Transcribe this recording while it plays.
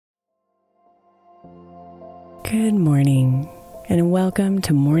Good morning, and welcome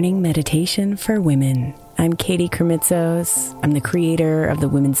to Morning Meditation for Women. I'm Katie Kermitzos. I'm the creator of the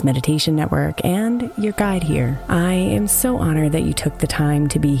Women's Meditation Network and your guide here. I am so honored that you took the time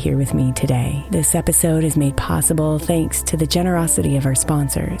to be here with me today. This episode is made possible thanks to the generosity of our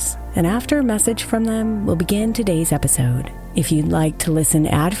sponsors. And after a message from them, we'll begin today's episode. If you'd like to listen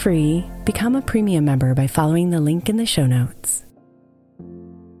ad-free, become a premium member by following the link in the show notes.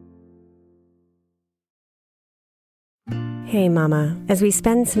 Hey Mama, as we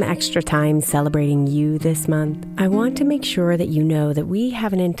spend some extra time celebrating you this month, I want to make sure that you know that we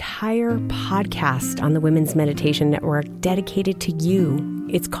have an entire podcast on the Women's Meditation Network dedicated to you.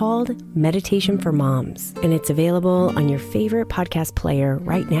 It's called Meditation for Moms, and it's available on your favorite podcast player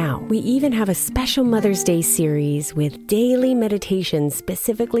right now. We even have a special Mother's Day series with daily meditations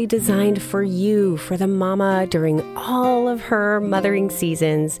specifically designed for you, for the mama, during all of her mothering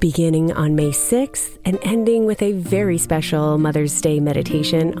seasons, beginning on May 6th and ending with a very special Mother's Day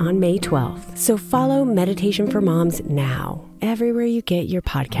meditation on May 12th. So follow Meditation for Moms now, everywhere you get your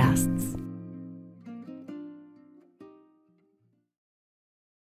podcasts.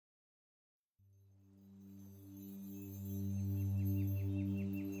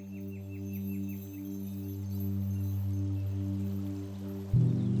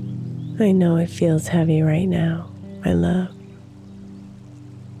 I know it feels heavy right now, my love.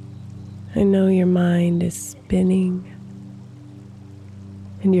 I know your mind is spinning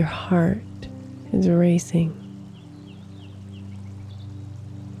and your heart is racing.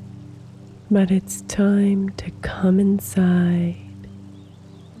 But it's time to come inside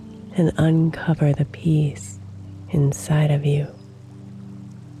and uncover the peace inside of you.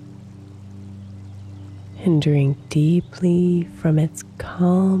 And drink deeply from its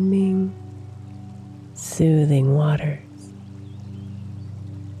calming, soothing waters.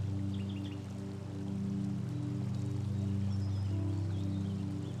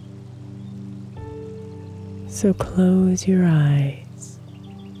 So close your eyes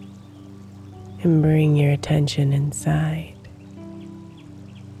and bring your attention inside.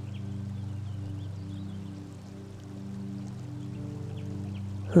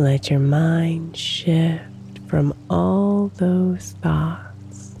 Let your mind shift from all those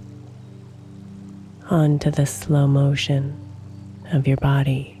thoughts onto the slow motion of your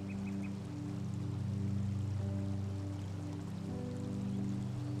body.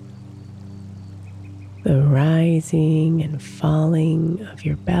 The rising and falling of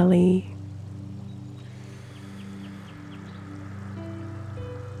your belly,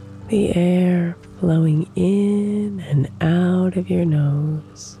 the air flowing in and out of your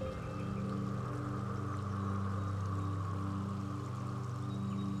nose.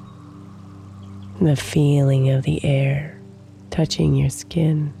 The feeling of the air touching your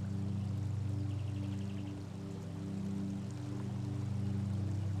skin.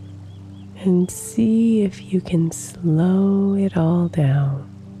 And see if you can slow it all down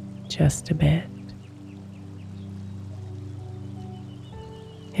just a bit.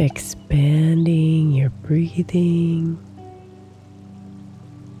 Expanding your breathing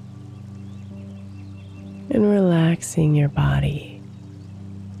and relaxing your body.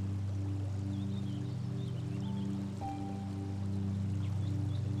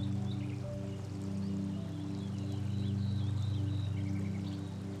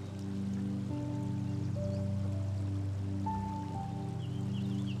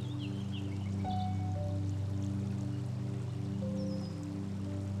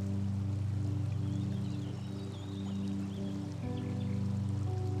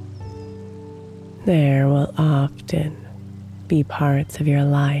 There will often be parts of your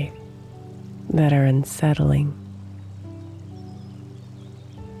life that are unsettling.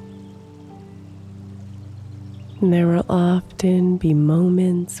 There will often be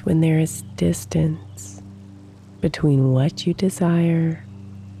moments when there is distance between what you desire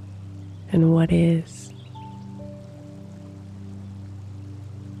and what is.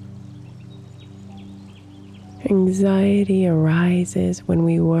 Anxiety arises when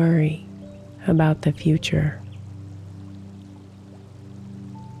we worry about the future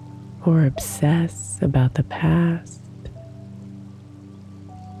or obsess about the past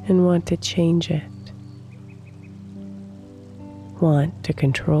and want to change it, want to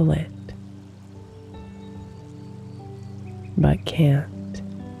control it, but can't.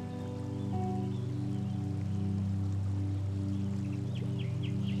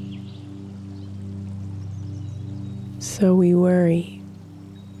 So we worry.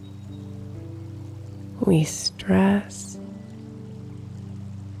 We stress.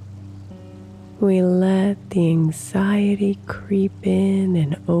 We let the anxiety creep in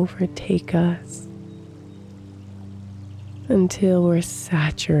and overtake us. until we're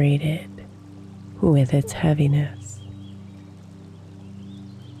saturated with its heaviness.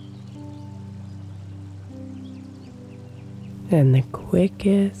 And the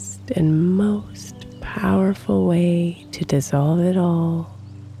quickest and most powerful way to dissolve it all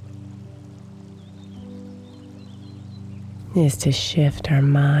is to shift our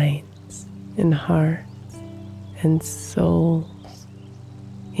minds and hearts and souls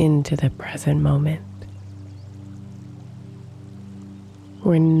into the present moment,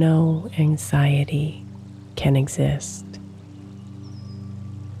 where no anxiety can exist.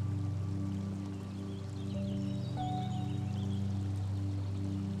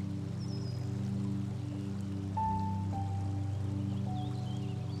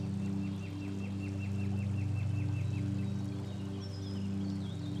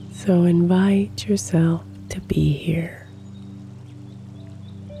 So invite yourself to be here,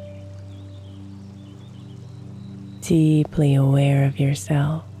 deeply aware of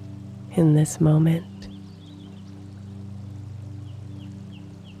yourself in this moment.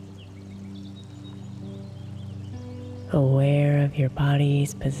 Aware of your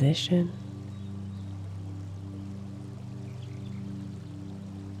body's position.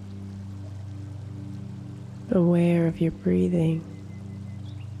 Aware of your breathing.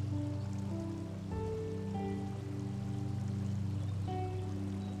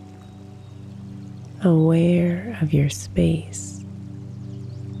 Aware of your space.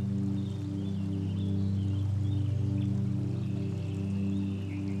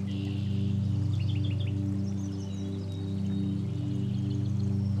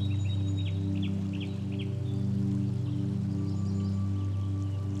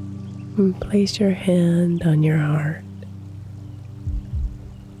 And place your hand on your heart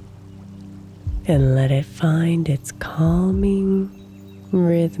and let it find its calming,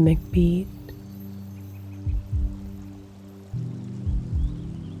 rhythmic beat.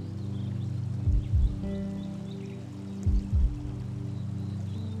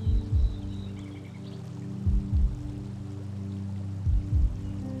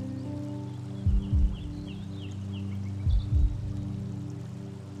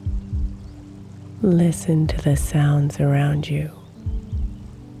 Listen to the sounds around you.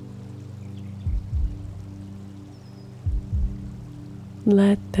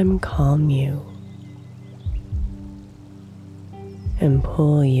 Let them calm you and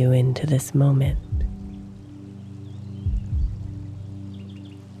pull you into this moment.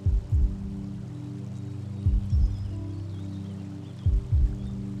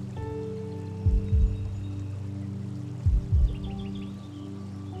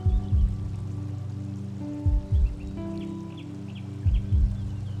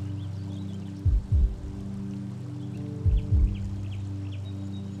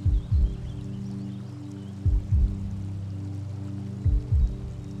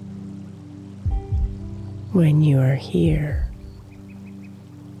 When you are here,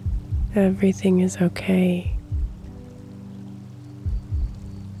 everything is okay.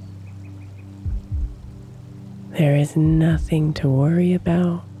 There is nothing to worry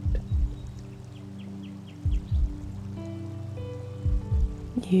about.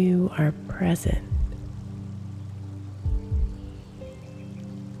 You are present.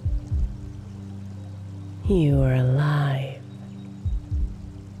 You are alive.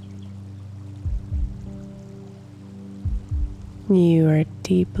 You are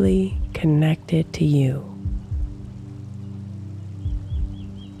deeply connected to you.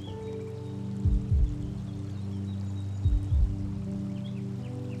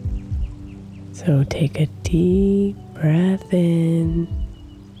 So take a deep breath in,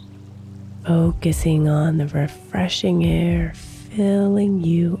 focusing on the refreshing air filling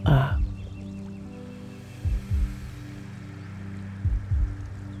you up.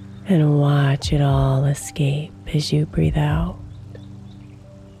 And watch it all escape as you breathe out,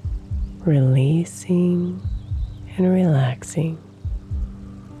 releasing and relaxing,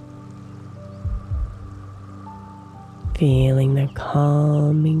 feeling the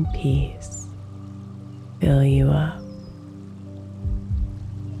calming peace fill you up.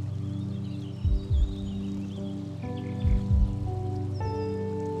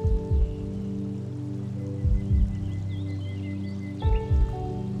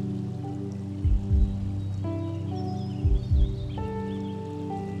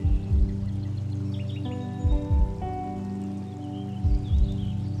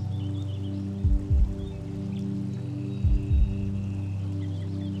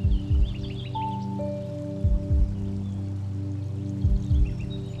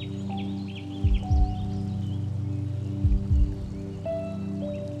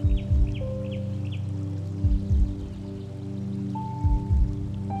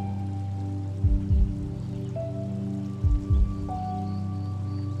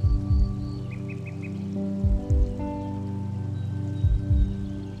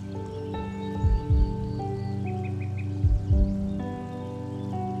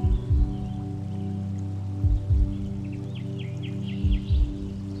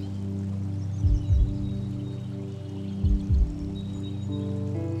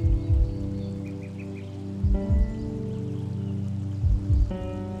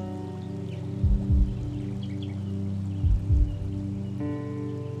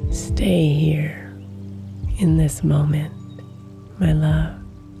 this moment, my love,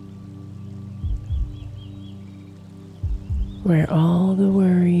 where all the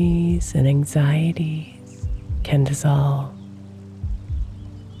worries and anxieties can dissolve.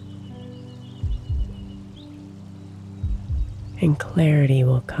 And clarity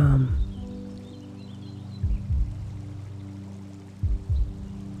will come.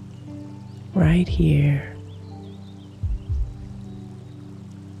 Right here,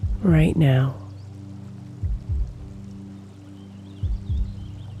 right now.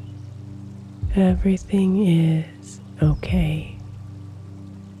 Everything is okay.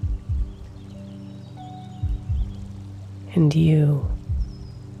 And you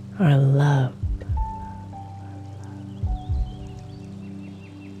are loved.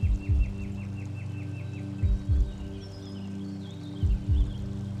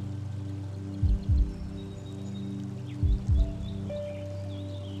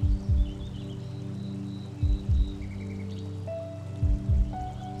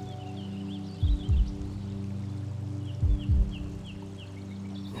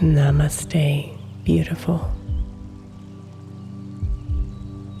 Namaste, beautiful.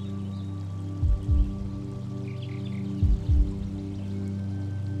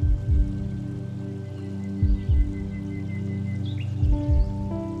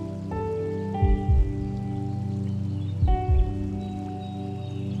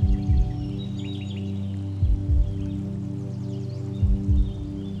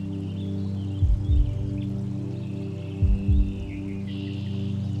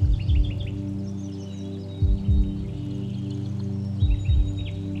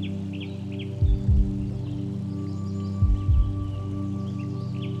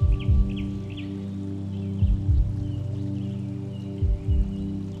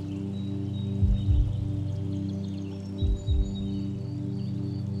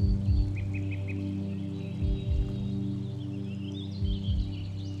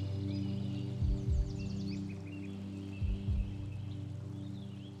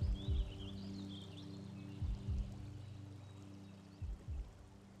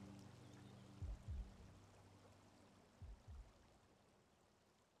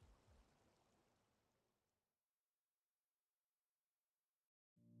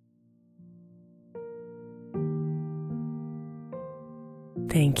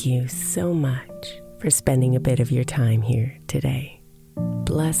 Thank you so much for spending a bit of your time here today.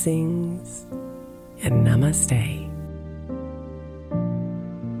 Blessings and namaste.